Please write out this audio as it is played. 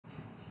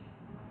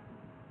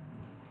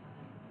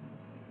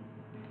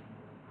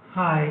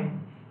Hi,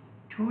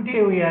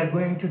 today we are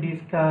going to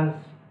discuss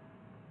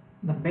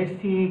the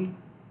basic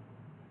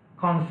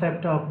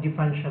concept of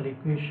differential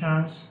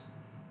equations.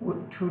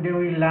 Today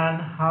we learn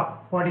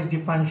what is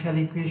differential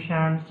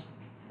equations,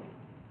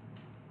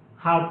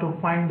 how to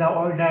find the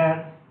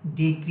order,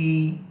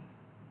 degree,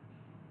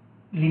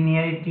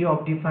 linearity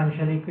of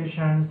differential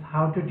equations,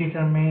 how to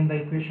determine the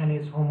equation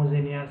is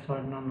homogeneous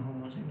or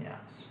non-homogeneous.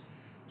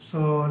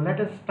 So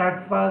let us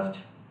start first.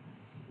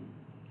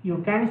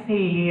 You can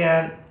see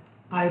here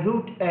I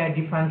wrote a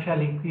differential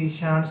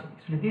equations.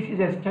 So this is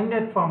a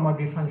standard form of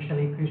differential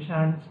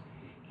equations.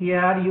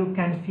 Here you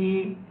can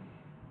see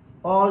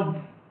all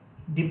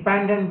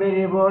dependent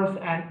variables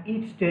and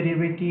its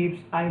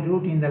derivatives I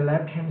wrote in the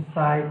left hand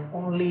side.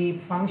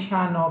 Only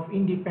function of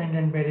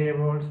independent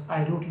variables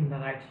I wrote in the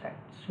right side.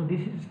 So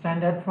this is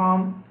standard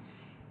form.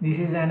 This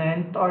is an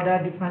nth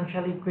order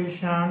differential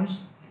equations.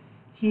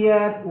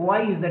 Here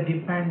y is the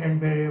dependent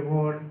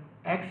variable,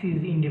 x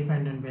is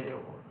independent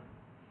variable.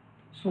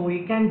 So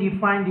we can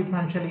define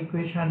differential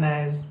equation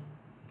as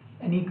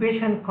an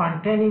equation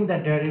containing the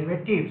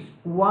derivatives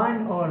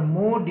one or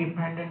more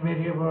dependent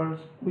variables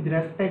with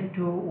respect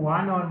to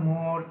one or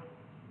more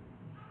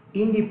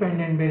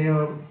independent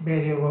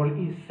variable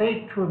is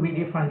said to be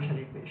differential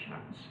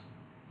equations.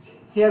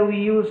 Here we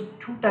use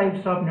two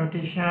types of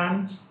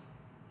notations,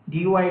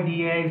 dy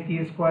dx,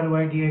 d square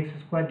y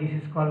dx square, this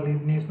is called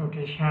Leibniz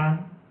notation,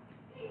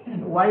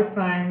 and y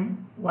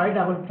prime, y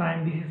double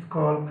prime, this is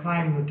called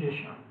prime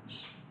notation.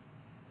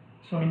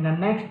 So in the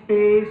next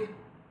page,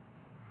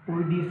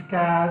 we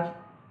discuss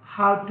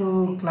how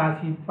to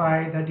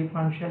classify the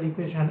differential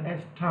equation as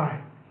type.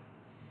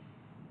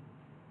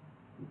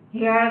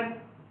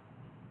 Here,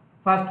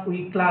 first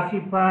we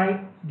classify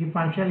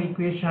differential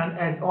equation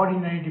as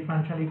ordinary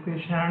differential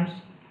equations.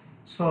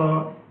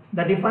 So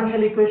the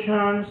differential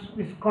equations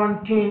which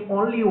contain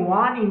only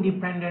one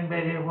independent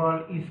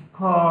variable is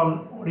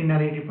called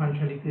ordinary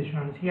differential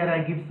equations. Here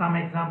I give some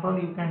example.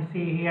 You can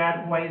see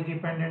here y is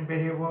dependent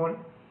variable,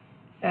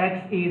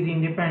 x is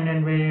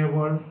independent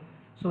variable.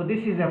 So this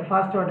is a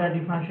first order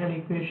differential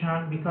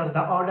equation because the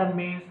order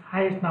means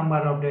highest number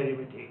of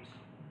derivatives.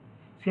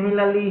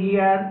 Similarly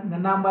here the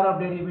number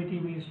of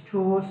derivative is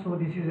 2, so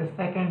this is a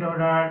second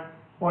order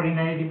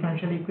ordinary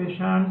differential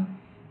equation.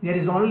 There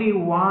is only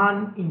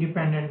one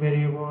independent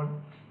variable.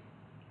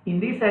 In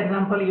this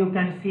example you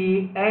can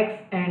see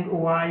x and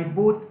y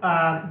both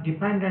are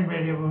dependent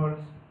variables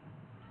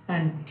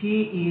and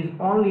t is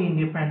only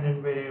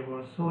independent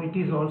variable, so it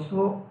is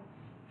also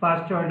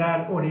first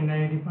order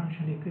ordinary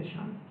differential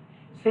equation.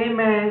 Same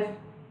as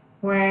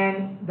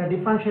when the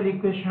differential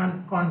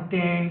equation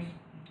contains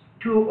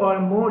two or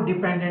more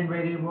dependent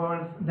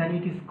variables, then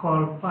it is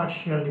called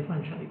partial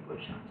differential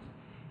equations.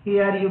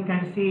 Here you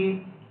can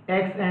see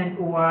x and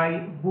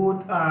y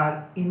both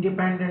are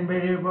independent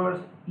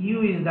variables,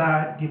 u is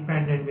the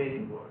dependent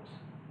variables.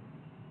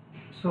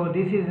 So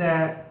this is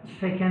a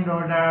second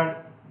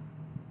order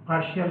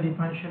partial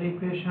differential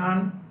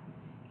equation.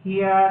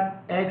 Here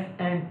x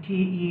and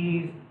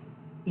t is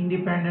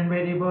independent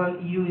variable,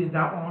 u is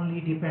the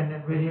only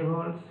dependent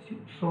variable,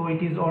 so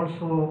it is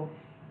also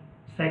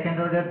second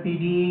order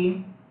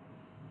PDE.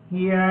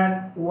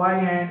 Here y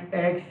and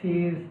x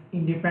is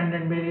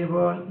independent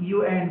variable,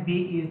 u and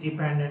v is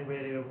dependent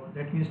variable.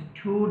 That means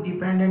two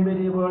dependent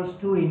variables,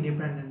 two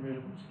independent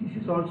variables.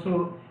 This is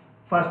also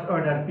first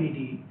order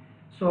PDE.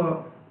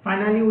 So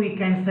finally we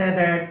can say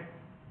that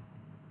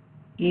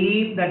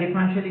if the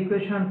differential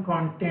equation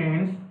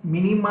contains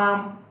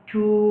minimum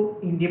two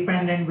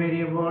independent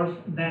variables,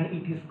 then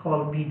it is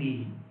called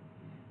PDE.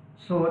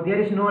 So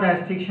there is no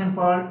restriction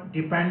for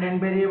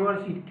dependent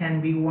variables. It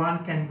can be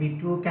one, can be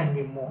two, can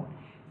be more.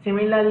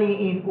 Similarly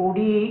in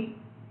ODE,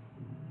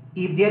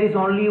 if there is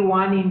only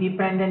one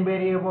independent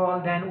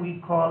variable, then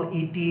we call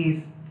it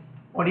is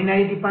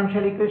ordinary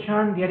differential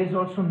equation. There is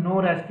also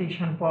no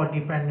restriction for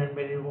dependent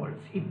variables.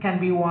 It can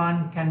be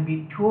one, can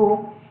be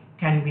two,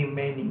 can be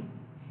many.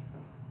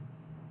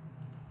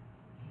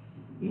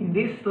 In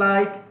this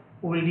slide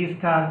we will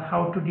discuss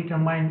how to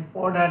determine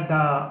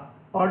the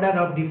order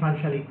of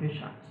differential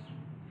equations.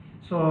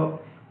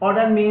 So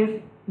order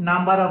means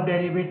number of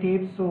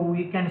derivatives. So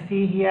we can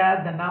see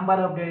here the number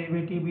of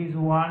derivative is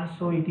 1,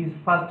 so it is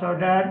first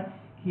order.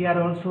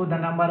 Here also the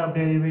number of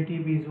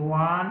derivative is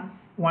 1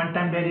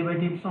 time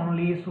derivatives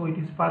only, so it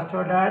is first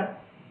order.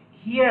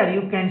 Here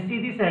you can see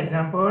these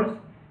examples.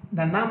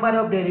 The number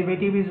of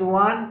derivative is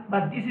 1,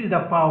 but this is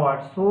the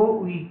power, so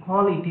we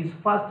call it is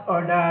first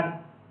order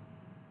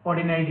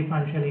ordinary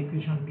differential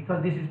equation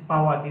because this is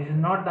power, this is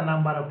not the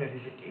number of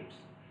derivatives.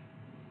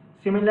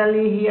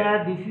 Similarly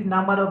here this is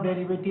number of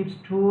derivatives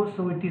 2,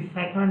 so it is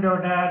second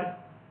order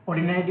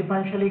ordinary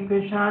differential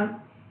equation.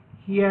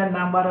 Here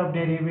number of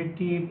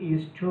derivative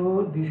is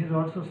 2, this is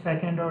also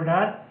second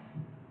order,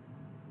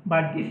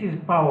 but this is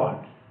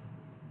powered.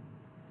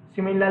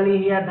 Similarly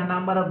here the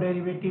number of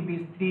derivative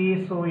is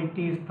 3, so it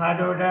is third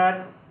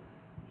order.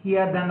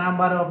 Here the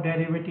number of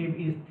derivative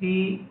is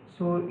 3,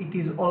 so it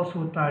is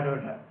also third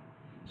order.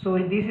 So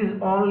this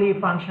is only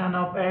function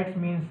of x,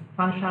 means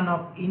function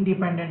of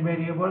independent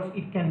variables.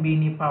 It can be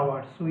any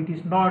power, so it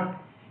is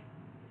not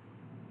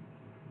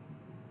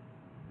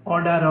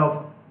order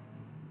of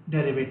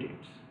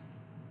derivatives.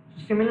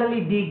 So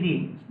similarly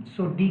degree.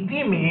 So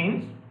degree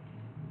means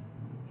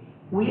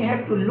we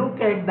have to look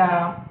at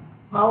the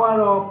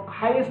power of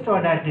highest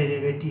order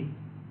derivative.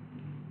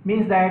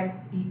 Means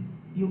that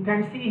you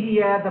can see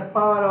here the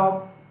power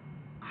of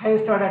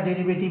highest order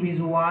derivative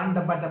is 1,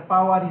 but the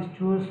power is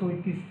 2, so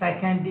it is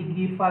second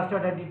degree first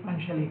order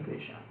differential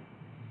equation.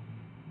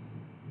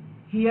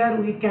 Here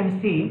we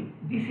can see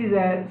this is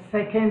a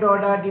second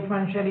order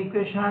differential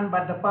equation,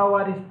 but the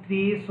power is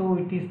 3, so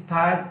it is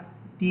third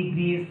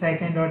degree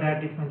second order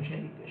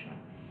differential equation.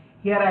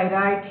 Here I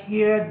write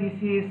here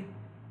this is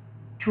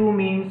 2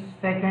 means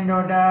second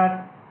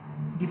order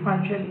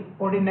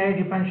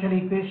ordinary differential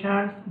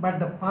equations, but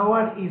the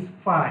power is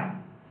 5.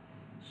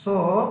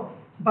 So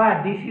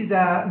but this is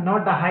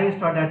not the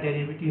highest order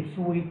derivative,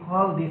 so we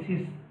call this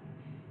is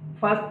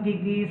first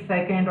degree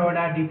second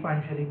order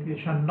differential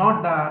equation,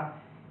 not the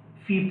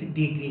fifth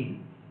degree,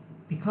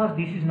 because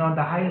this is not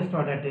the highest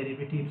order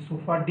derivative. So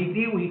for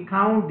degree we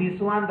count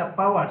this one the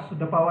power, so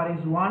the power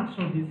is 1,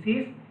 so this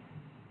is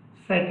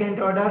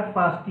second order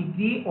first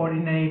degree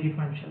ordinary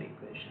differential equations.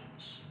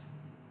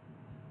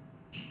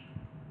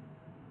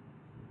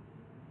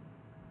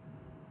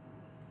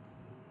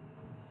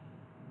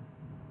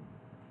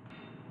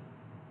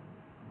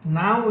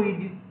 Now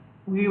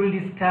we will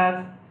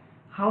discuss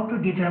how to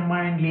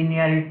determine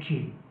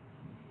linearity.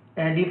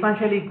 A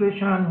differential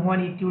equation,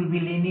 when it will be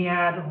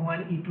linear,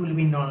 when it will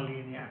be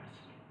non-linear.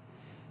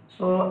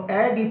 So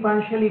a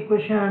differential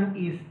equation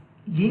is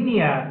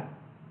linear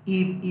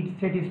if it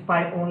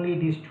satisfies only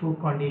these two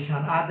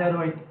conditions,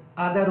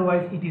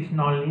 otherwise it is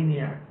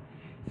non-linear.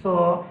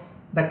 So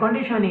the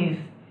condition is,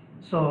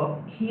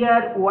 so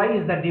here y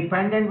is the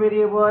dependent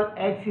variable,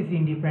 x is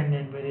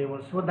independent variable.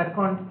 So the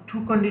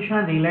two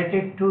conditions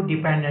related to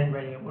dependent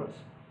variables.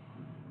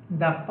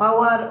 The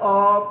power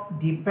of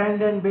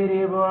dependent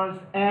variables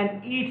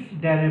and its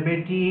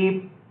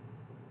derivative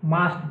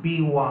must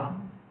be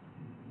 1.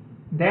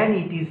 Then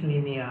it is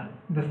linear.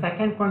 The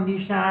second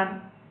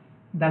condition,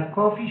 the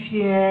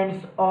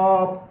coefficients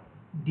of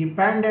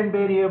dependent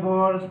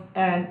variables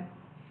and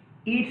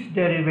its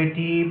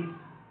derivative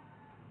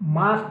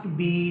must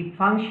be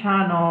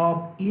function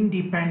of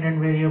independent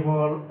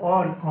variable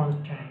or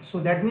constant. So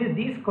that means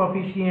this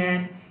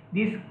coefficient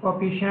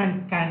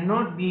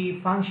cannot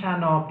be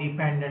function of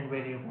dependent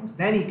variables,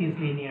 then it is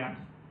linear.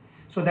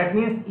 So that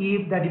means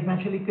if the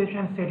differential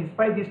equation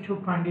satisfies these two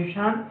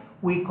conditions,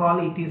 we call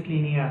it is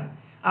linear,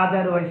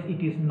 otherwise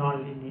it is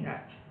non-linear.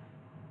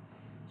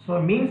 So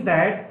it means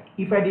that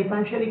if a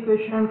differential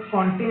equation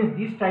contains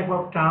this type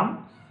of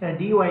term, say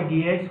dy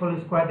dx whole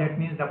square, that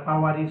means the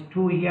power is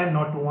 2 here,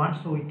 not 1,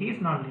 so it is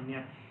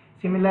non-linear.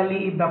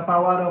 Similarly, if the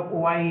power of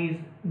y is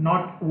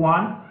not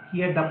 1,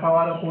 here the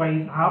power of y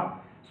is half,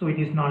 so it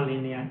is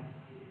non-linear.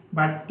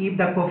 But if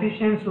the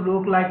coefficients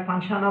look like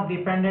function of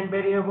dependent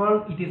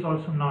variable, it is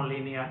also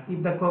non-linear.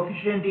 If the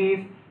coefficient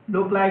is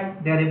look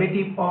like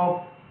derivative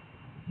of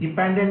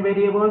dependent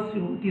variables,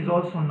 it is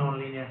also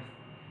non-linear.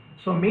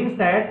 So means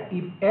that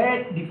if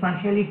a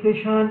differential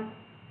equation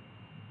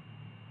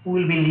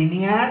will be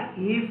linear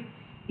if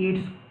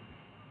its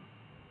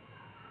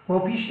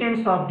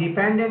coefficients of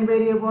dependent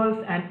variables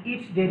and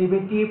its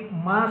derivative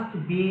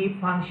must be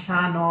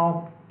function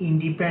of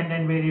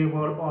independent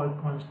variable or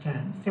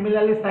constant.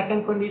 Similarly,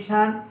 second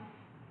condition,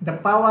 the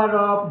power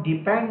of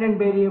dependent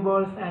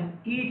variables and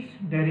its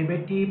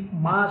derivative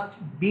must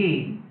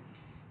be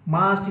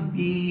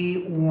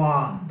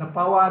 1. The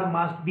power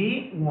must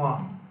be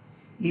 1.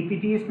 If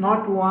it is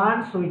not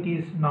 1, so it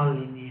is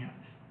non-linear.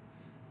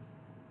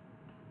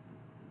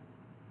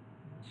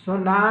 So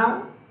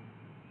now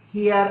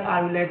here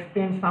I will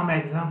explain some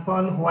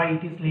example why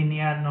it is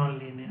linear,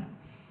 non-linear.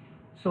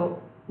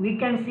 So we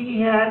can see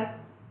here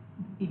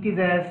it is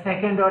a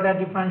second order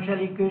differential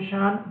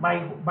equation,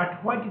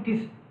 but why it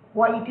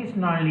is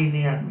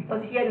non-linear?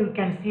 Because here you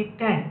can see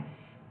 10.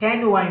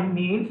 10y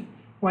means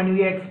when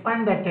we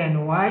expand the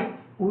 10y,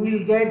 we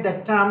will get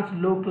the terms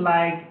look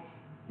like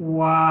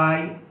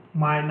y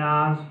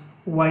minus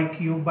y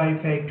cube by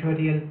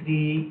factorial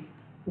 3,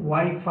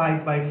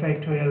 y5 by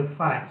factorial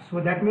 5. So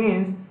that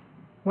means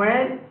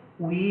when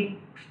we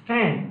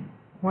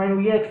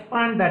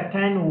expand the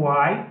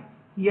 10y,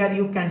 here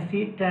you can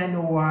see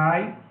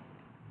 10y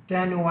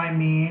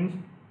means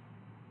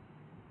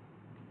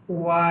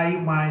y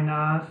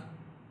minus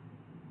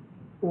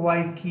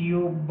y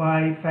cube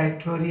by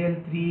factorial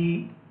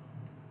 3,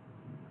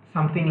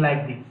 something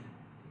like this.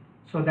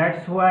 So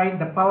that's why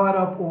the power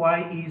of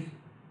y is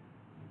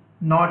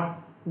not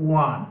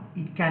 1,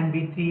 it can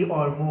be 3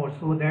 or more.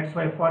 So that's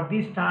why for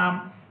this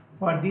term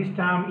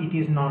it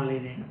is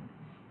non-linear.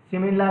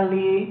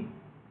 Similarly,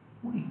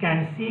 we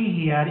can see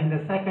here in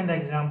the second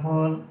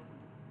example,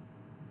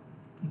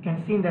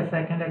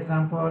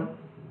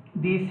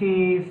 this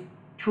is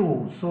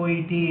 2, so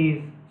it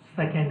is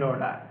second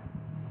order.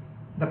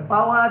 The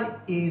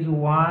power is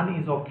 1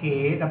 is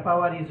okay, the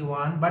power is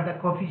 1, but the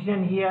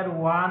coefficient here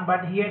 1,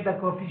 but here the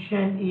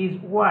coefficient is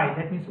y,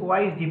 that means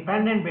y is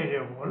dependent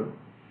variable,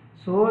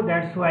 so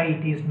that's why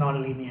it is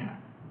non-linear.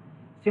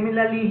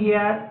 Similarly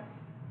here,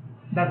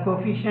 the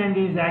coefficient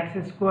is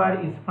x square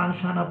is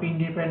function of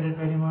independent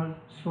variable,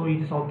 so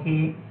it is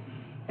okay.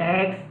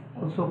 X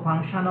also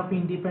function of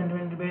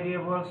independent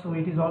variable, so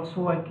it is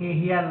also okay.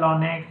 Here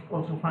ln x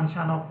also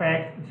function of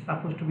x, it's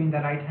supposed to be in the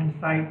right hand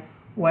side,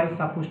 y is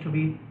supposed to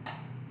be.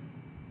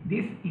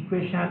 This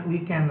equation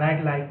we can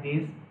write like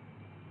this: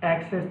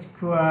 x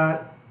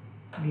square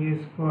d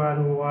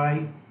square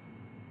y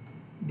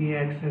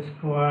dx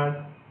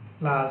square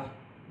plus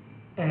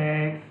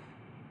x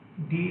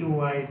dy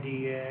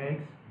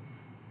dx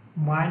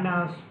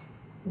minus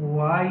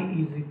y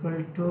is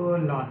equal to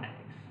ln x.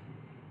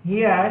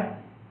 Here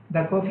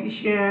the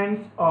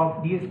coefficients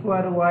of d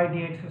square y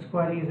dx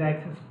square is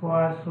x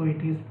square, so it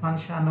is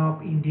function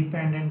of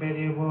independent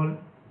variable.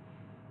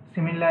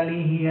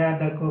 Similarly here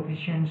the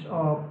coefficients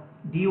of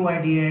dy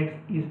dx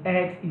is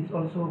x, is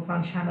also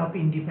function of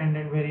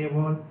independent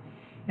variable,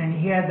 and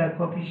here the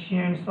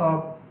coefficients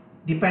of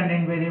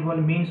dependent variable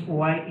means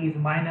y is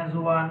minus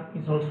 1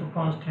 is also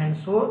constant.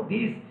 So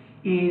this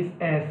is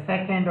a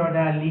second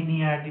order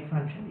linear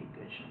differential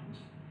equations,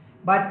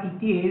 but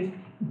it is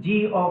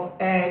g of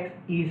x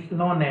is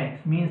ln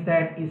x, means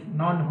that is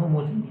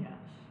non-homogeneous.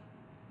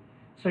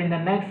 So in the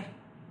next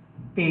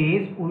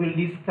page we will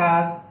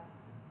discuss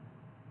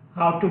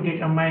how to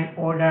determine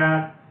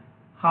order,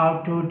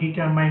 how to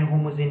determine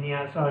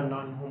homogeneous or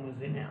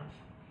non-homogeneous.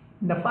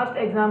 In the first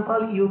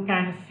example you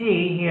can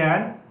see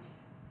here,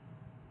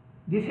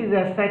 this is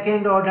a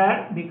second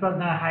order because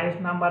the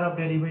highest number of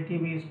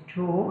derivative is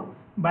 2,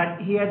 but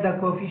here the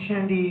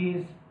coefficient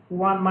is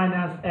 1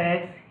 minus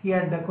x,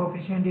 here the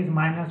coefficient is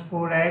minus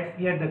 4x,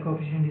 here the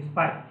coefficient is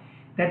 5.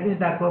 That means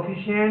the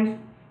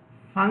coefficients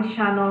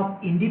function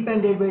of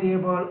independent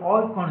variable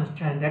or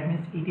constant, that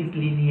means it is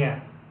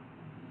linear.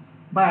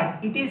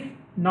 But it is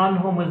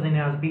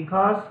non-homogeneous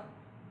because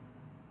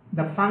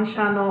the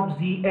function of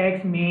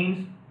gx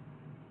means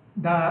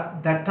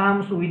the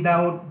terms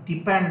without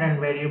dependent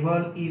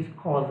variable is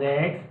cos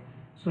x,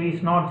 so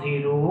it's not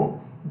 0,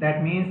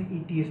 that means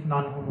it is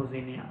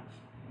non-homogeneous.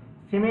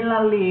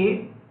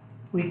 Similarly,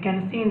 we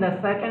can see in the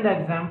second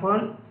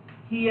example,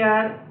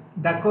 here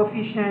the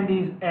coefficient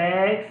is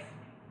x,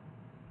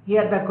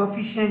 here the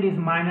coefficient is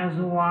minus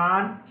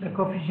 1, the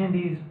coefficient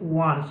is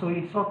 1, so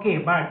it's okay,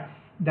 but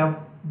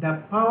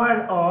the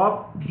power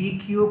of d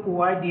cube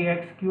y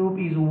dx cube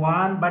is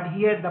 1, but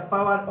here the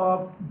power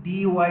of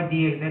dy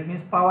dx, that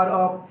means power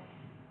of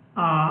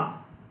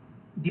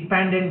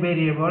dependent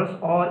variables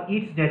or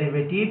its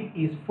derivative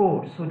is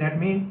 4, so that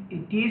means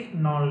it is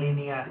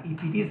non-linear. If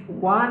it is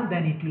 1,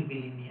 then it will be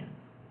linear.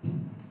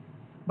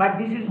 But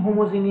this is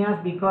homogeneous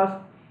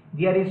because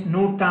there is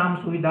no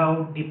terms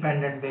without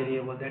dependent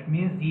variable, that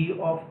means g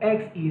of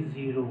x is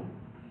 0.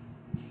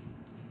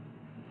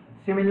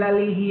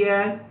 Similarly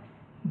here,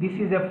 this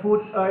is a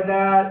fourth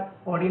order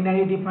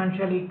ordinary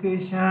differential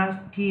equations.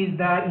 T is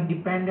the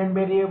independent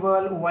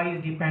variable, y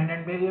is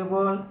dependent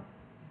variable.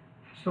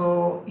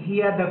 So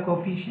here the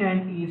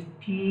coefficient is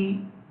t,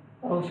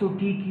 also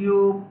t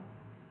cube,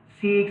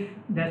 6,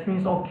 that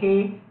means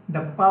okay.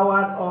 The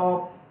power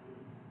of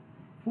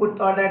fourth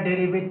order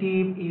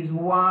derivative is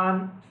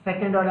 1,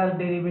 second order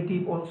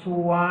derivative also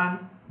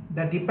 1,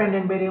 the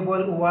dependent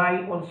variable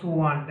y also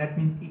 1, that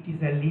means it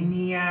is a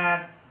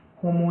linear,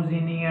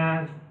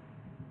 homogeneous,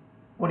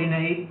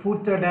 ordinary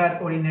fourth order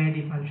ordinary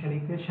differential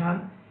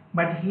equation.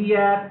 But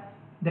here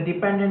the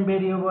dependent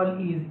variable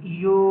is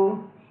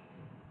u,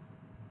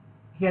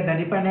 here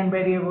the dependent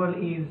variable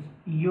is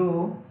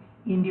u,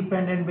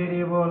 independent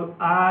variable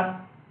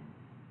r,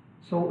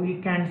 so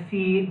we can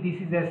see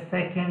this is a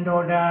second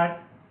order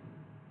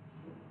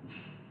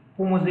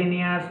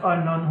homogeneous or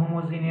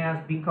non-homogeneous,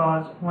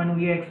 because when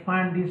we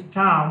expand this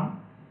term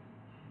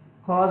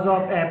cos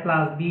of a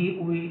plus b,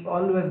 we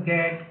always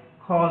get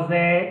cos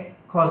a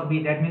cos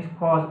b, that means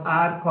cos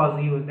r cos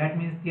u, that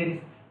means there is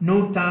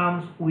no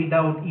terms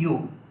without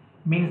u,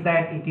 means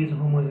that it is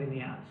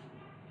homogeneous.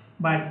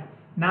 But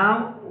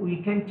now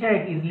we can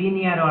check is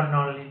linear or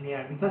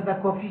non-linear, because the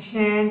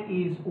coefficient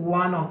is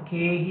 1,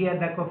 okay, here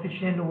the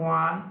coefficient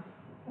 1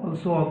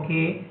 also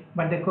okay,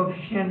 but the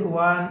coefficient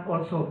 1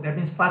 also, that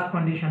means first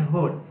condition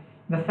hold.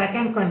 The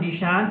second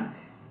condition,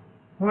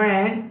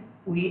 when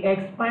we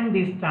expand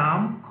this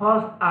term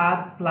cos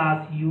r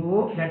plus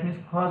u, that means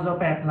cos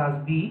of a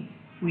plus b,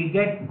 we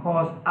get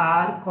cos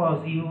r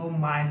cos u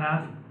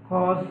minus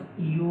cos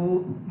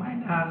u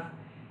minus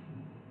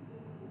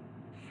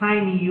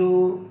sin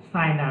u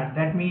sin r,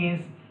 that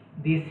means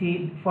this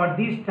is, for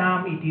this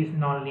term it is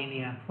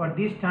non-linear, for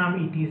this term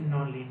it is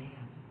non-linear.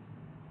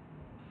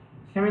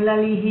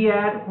 Similarly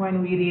here,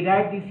 when we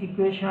rewrite this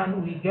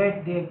equation, we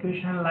get the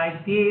equation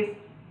like this,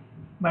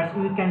 but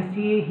we can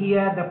see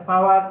here the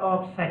power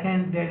of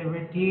second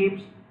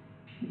derivatives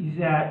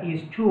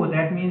is 2,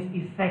 that means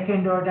it's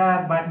second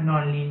order but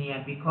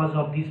non-linear because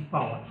of this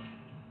power.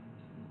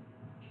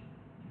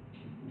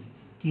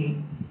 Okay.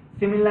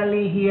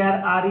 Similarly, here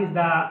R is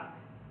the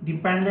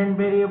dependent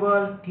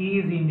variable, T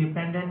is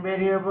independent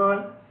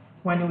variable.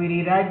 When we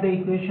rewrite the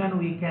equation,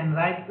 we can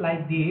write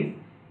like this.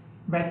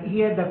 But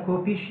here the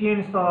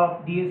coefficients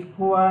of d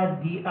square,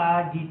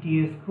 dr,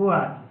 dt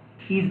square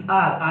is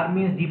R. R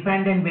means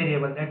dependent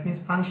variable. That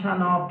means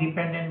function of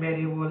dependent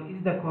variable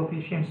is the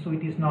coefficient, so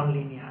it is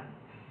non-linear.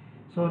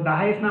 So the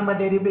highest number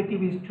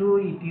derivative is 2,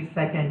 it is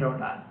second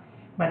order.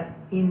 But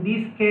in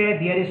this case,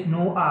 there is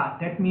no R.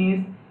 That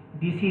means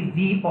this is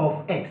z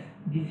of x.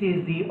 This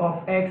is z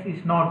of x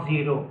is not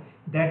 0.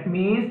 That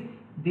means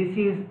this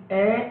is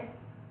a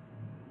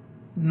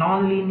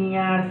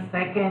non-linear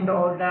second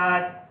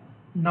order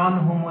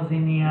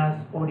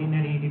non-homogeneous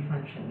ordinary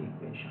differential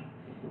equation.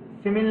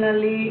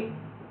 Similarly,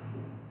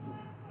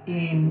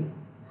 in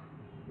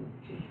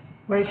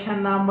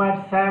question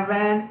number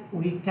 7,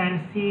 we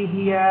can see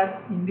here,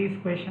 in this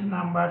question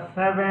number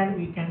 7,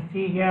 we can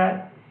see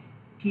here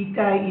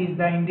theta is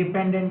the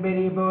independent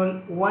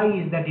variable, y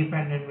is the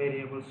dependent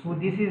variable. So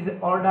this is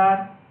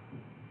order,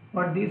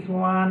 for this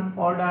one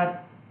order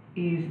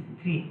is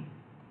 3,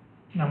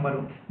 number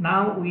 1.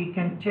 Now we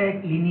can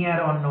check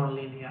linear or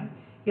non-linear.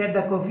 Here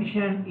the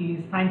coefficient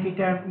is sin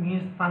theta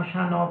means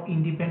function of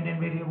independent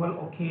variable,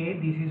 okay,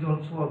 this is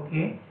also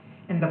okay.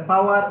 And the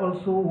power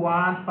also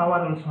 1,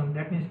 power also 1,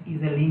 that means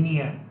is a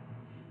linear.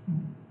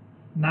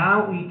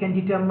 Now we can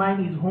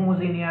determine is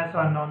homogeneous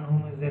or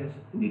non-homogeneous.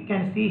 We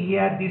can see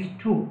here this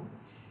 2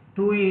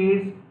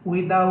 is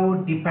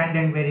without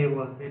dependent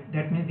variable,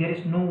 that means there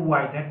is no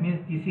y, that means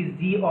this is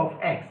z of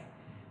x.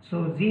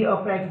 So z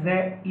of x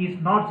that is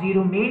not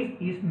 0 means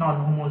is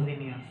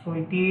non-homogeneous, so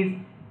it is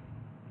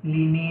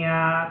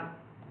linear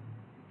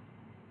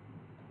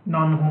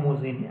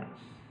non-homogeneous.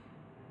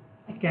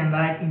 I can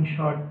write in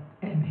short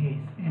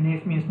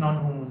NH means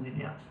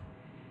non-homogeneous.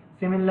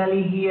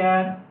 Similarly,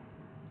 here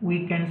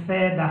we can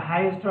say the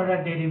highest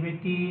order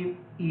derivative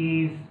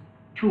is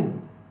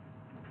 2.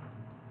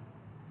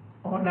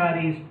 Order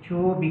is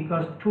 2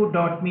 because 2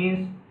 dot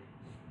means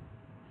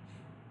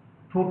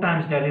 2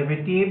 times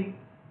derivative.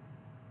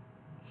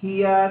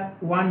 Here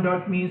 1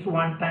 dot means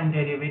 1 time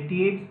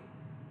derivative.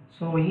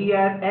 So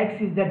here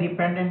x is the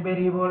dependent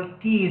variable,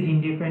 t is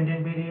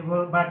independent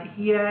variable, but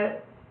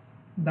here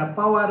the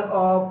power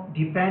of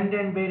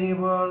dependent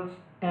variables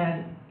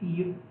and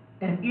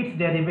its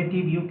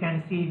derivative you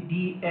can see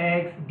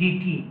dx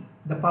dt,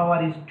 the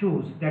power is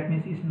 2, so that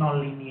means it's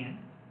non-linear.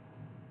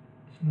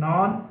 It's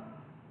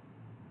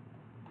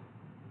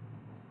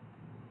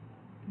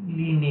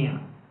non-linear.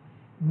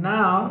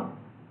 Now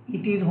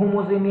it is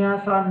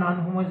homogeneous or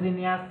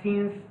non-homogeneous.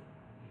 Since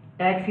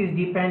x is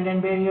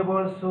dependent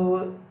variable,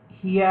 so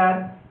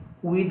here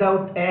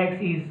without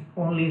x is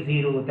only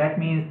 0, that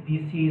means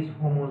this is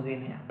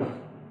homogeneous.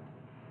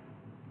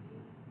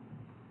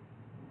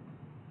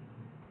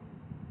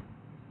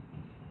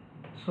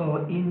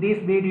 So in this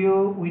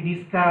video we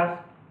discuss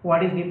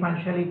what is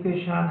differential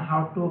equation,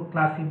 how to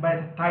classify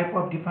the type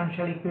of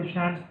differential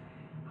equations,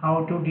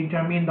 how to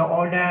determine the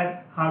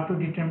order, how to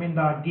determine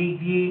the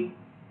degree,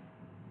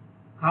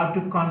 how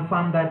to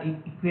confirm that the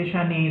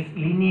equation is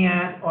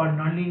linear or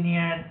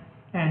non-linear,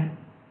 and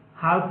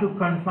how to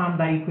confirm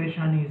the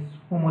equation is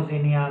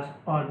homogeneous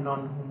or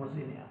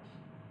non-homogeneous.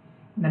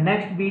 In the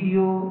next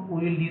video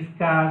we will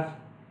discuss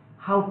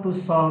how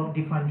to solve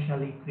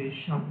differential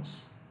equations.